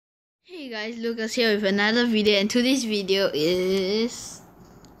Hey guys, Lucas here with another video, and today's video is...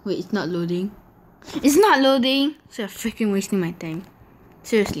 Wait, it's not loading. It's not loading! So you're freaking wasting my time.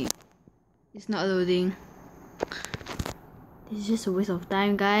 Seriously. It's not loading. This is just a waste of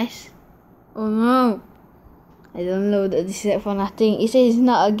time, guys. Oh no! I downloaded this set for nothing. It says it's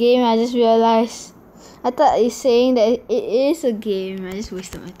not a game, I just realized. I thought it's saying that it is a game. I just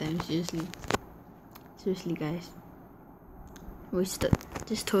wasted my time, seriously. Seriously, guys. Wasted.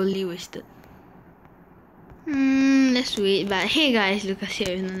 Just totally wasted. Let's wait. But hey guys, Lucas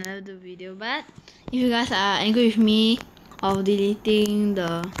here with another video. But if you guys are angry with me of deleting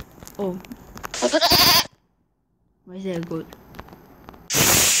the... Oh. Why is that a goat?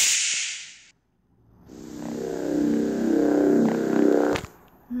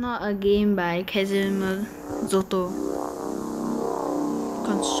 Not a game by Kazuma Zoto.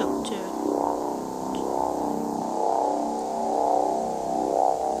 Constructor.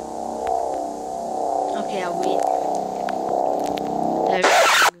 Okay, I'll wait.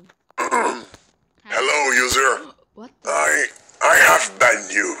 Hello, user. What? I have bad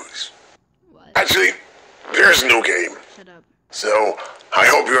news. What? Actually, there's no game. Shut up. So, I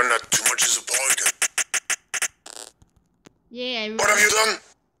hope you're not too much disappointed. Yay, What have you done?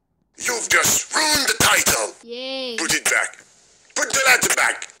 You've just ruined the title. Yay. Put it back. Put the letter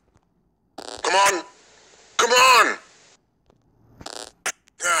back. Come on. Come on.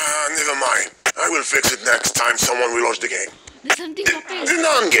 Never mind. I will fix it next time someone will launch the game. There's something popping. The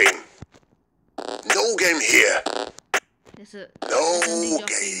non-game. No game here. There's a... No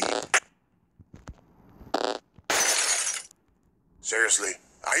game. Seriously,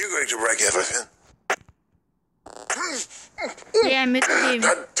 are you going to break everything? Yeah, I made a game.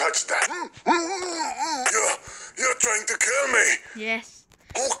 Touch that. You're trying to kill me. Yes.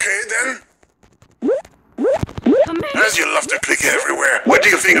 Okay then. Come here. As you love to click everywhere. What do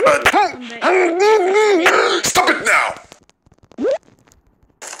you think about Stop it now.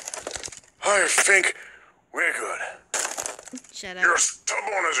 I think we're good. Shut up. You're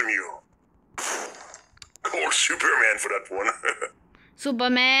stubborn as a mule. Call Superman for that one.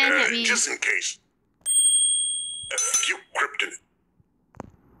 Superman, help me. Just in case. A few kryptonite.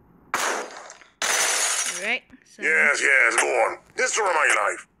 Alright. So Yes, go on. Destroy my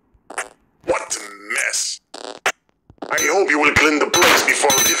life. What a mess. I hope you will clean the place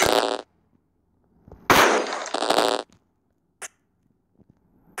before leaving.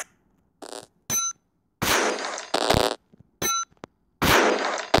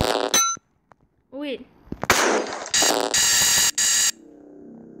 wait. Oh,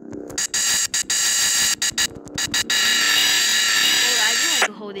 I just have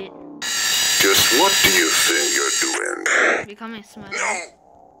to hold it. Just what do you think you're doing? Becoming smart. No,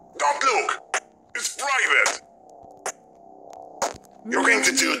 don't look. It's private. You're going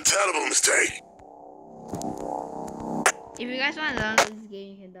to do a terrible mistake. If you guys want to download this game,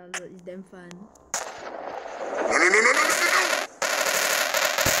 you can download. It's damn fun. No.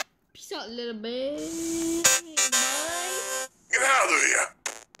 Peace out, little baby. Bye. Get out of here.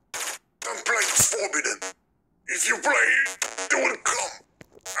 Don't play forbidden. If you play, they will come.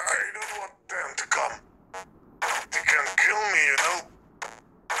 I don't want them to come. They can kill me, you know?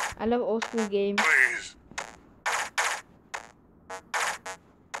 I love old school games. Please.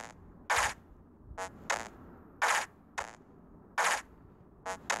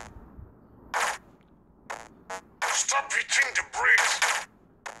 Stop hitting the bricks.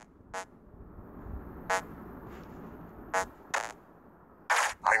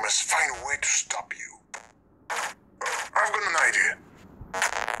 I must find a way to stop you. I've got an idea.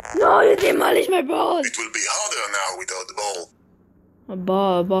 No, you demolished my ball. It will be harder now without the ball. A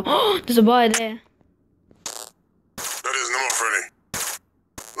ball. There's a ball there. That is not funny.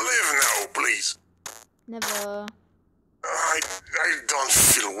 Leave now, please. Never. I don't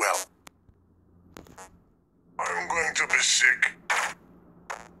feel well. I'm going to be sick.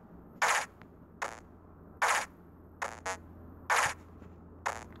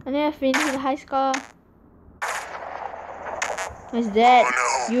 I never finished the high score. What's that? Oh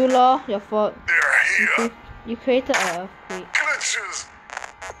no. You law, your fault. They're here. You created a earthquake. Glitches.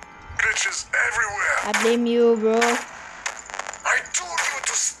 Glitches everywhere. I blame you, bro. I told you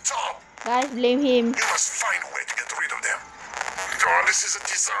to stop. Guys, blame him. You must find a way to get rid of them. Oh, this is a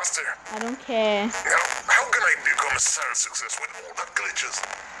disaster. I don't care. Now, how can I become a sales success with all the glitches?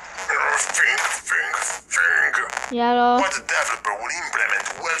 Think. Yeah, law. What developer will implement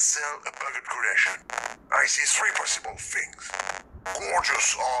well-sell a bucket creation? I see three possible things.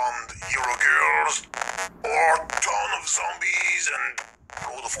 Gorgeous armed hero girls, or ton of zombies and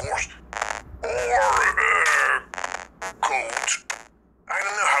gold, of course, or code. I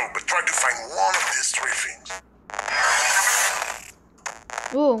don't know how, but try to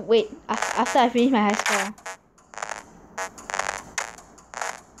Oh, wait. After I finish my high score.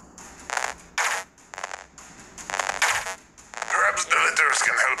 Perhaps the letters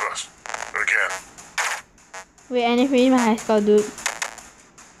can help us. Again. Wait, I need to finish my high score, dude.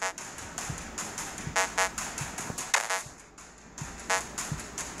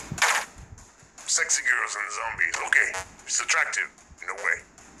 Sexy girls and zombies. Okay, it's attractive in a way.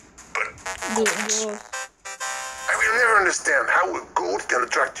 But Dude, goats. bro. I will never understand how a goat can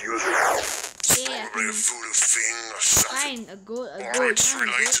attract users. Yeah, Probably a voodoo thing or something. fine, a goat, Or it's yeah, a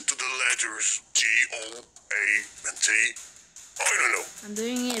related goat. to the letters G, O, A, and T. I don't know. I'm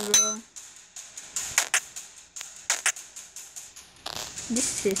doing it, bro.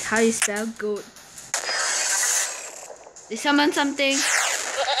 This is how you spell goat. They summon something. The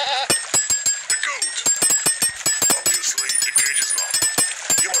goat. Obviously, the cage is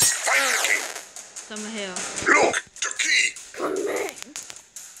locked. You must find the key. Summon here. Look, the key. Come back.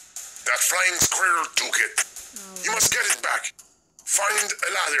 That flying squirrel took it. Oh, You must get it back. Find a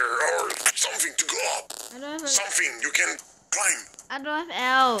ladder or something to go up. I don't have Something you can climb. I don't have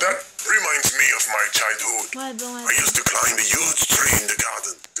L. That reminds me of my childhood. Why don't I used to climb a huge tree in the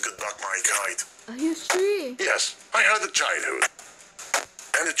garden to get back my kite. Are you tree? Yes, I had a childhood.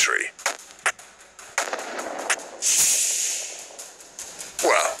 And a tree.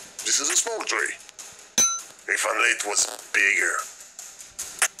 Well, this is a small tree. If only it was bigger.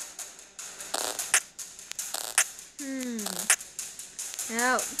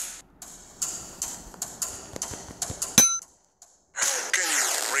 Help. Can you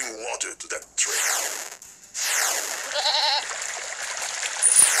bring water to that tree?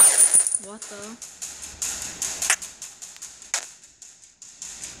 Water.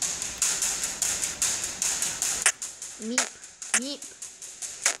 Meep. Meep.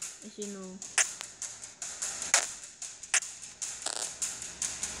 As you know.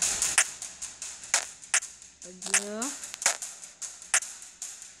 Again.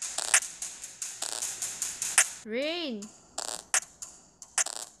 Rain.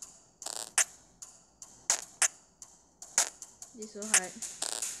 This is so hard.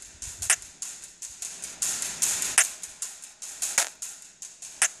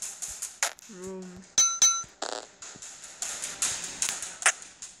 Room.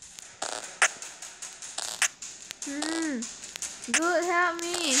 Good, help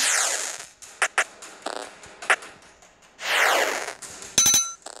me.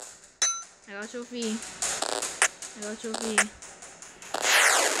 I got trophy. I got trophy.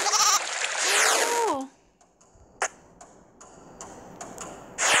 Oh!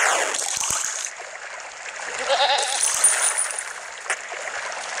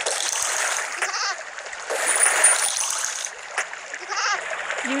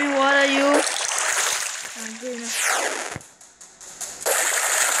 Give me water, you. I'm good enough.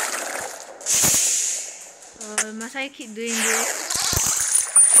 Must I keep doing this?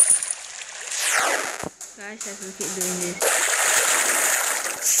 Guys, I have to keep doing this.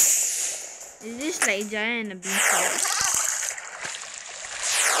 Is this like giant and a beanstalk?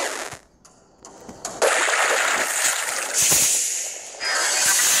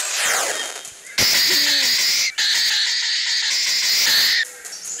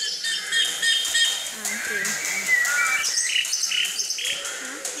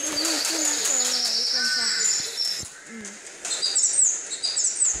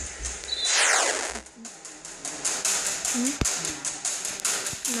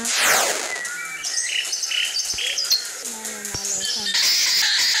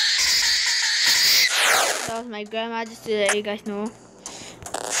 That was my grandma, just to let you guys know.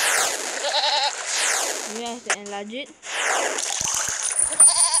 Maybe I have to enlarge it.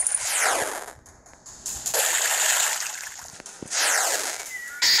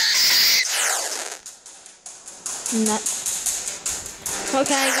 Nuts. What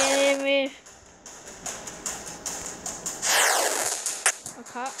can I get in with? A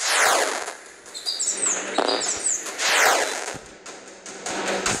cup?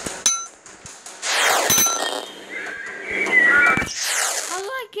 How do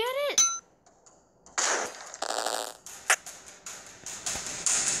I get it?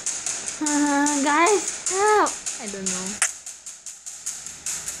 Guys, help! I don't know.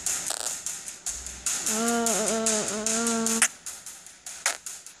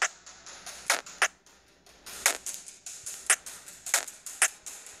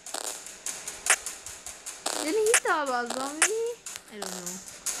 Didn't he talk about zombie? I don't know.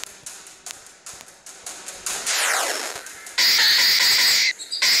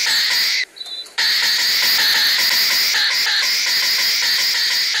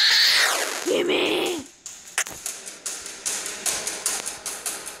 Gimme!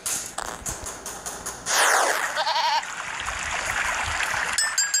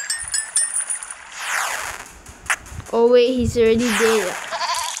 Oh wait, he's already dead.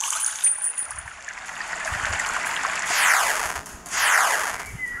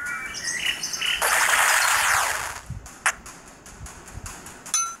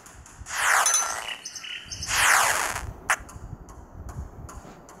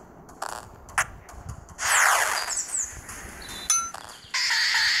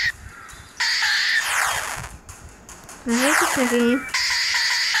 Wait a second.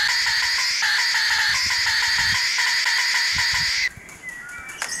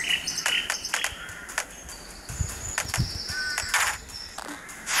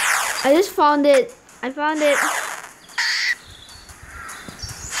 I just found it. I found it.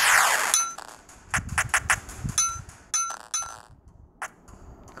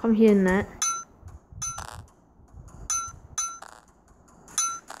 Come here, Nat.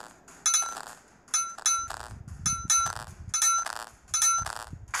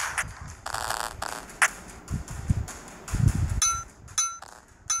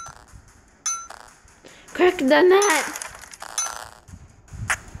 Crack the net!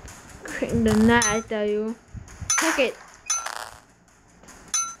 Crack the net, I tell you. Crack it!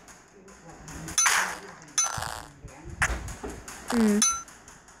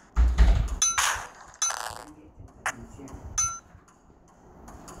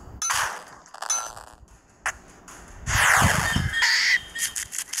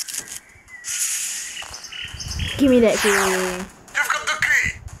 Give me that key. You've got the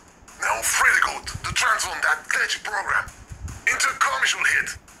key. Now free the goat to transform that glitchy program into a commercial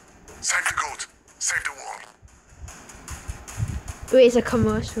hit. Save the goat. Save the world. Wait, it's a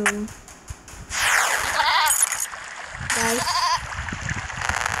commercial. Guys.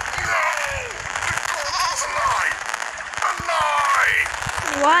 No! The goat was a lie! A lie!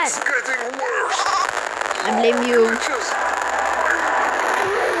 What? It's getting worse. I blame you. Glitches.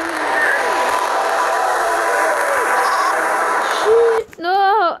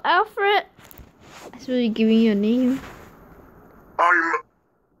 No, Alfred. I supposed to be giving you a name. I'm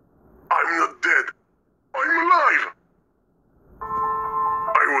not dead. I'm alive.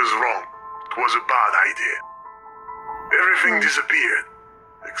 I was wrong. It was a bad idea. Everything disappeared.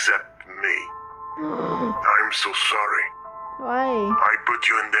 Except me. I'm so sorry. Why? I put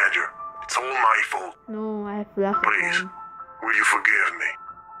you in danger. It's all my fault. No, I have laughed. Please, will you forgive me?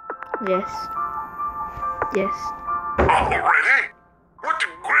 Yes. Yes. Already? What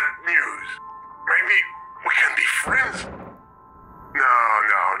great news. Maybe we can be friends? No,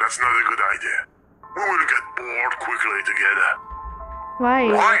 that's not a good idea. We will get bored quickly together.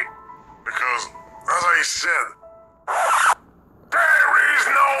 Why? Why? Because, as I said, there is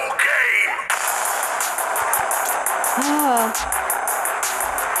no game! Ah.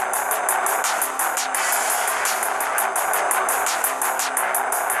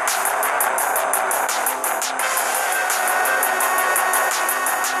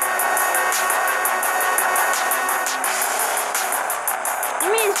 I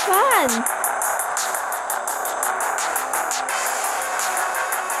mean, it's fun.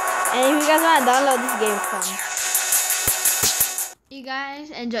 And if you guys want to download this game, it's fun. You guys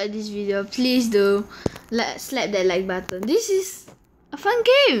enjoyed this video, please do slap that like button. This is a fun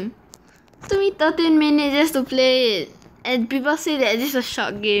game. It took me 13 minutes just to play it. And people say that this is a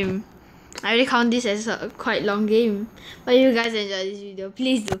short game. I already count this as a quite long game. But if you guys enjoyed this video,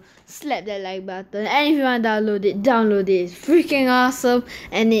 please do slap that like button. And if you want to download it. It's freaking awesome.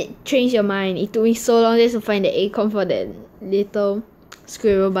 And it changed your mind. It took me so long just to find the acorn for that little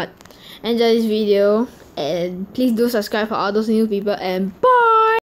squirrel. But enjoy this video. And please do subscribe for all those new people. And bye!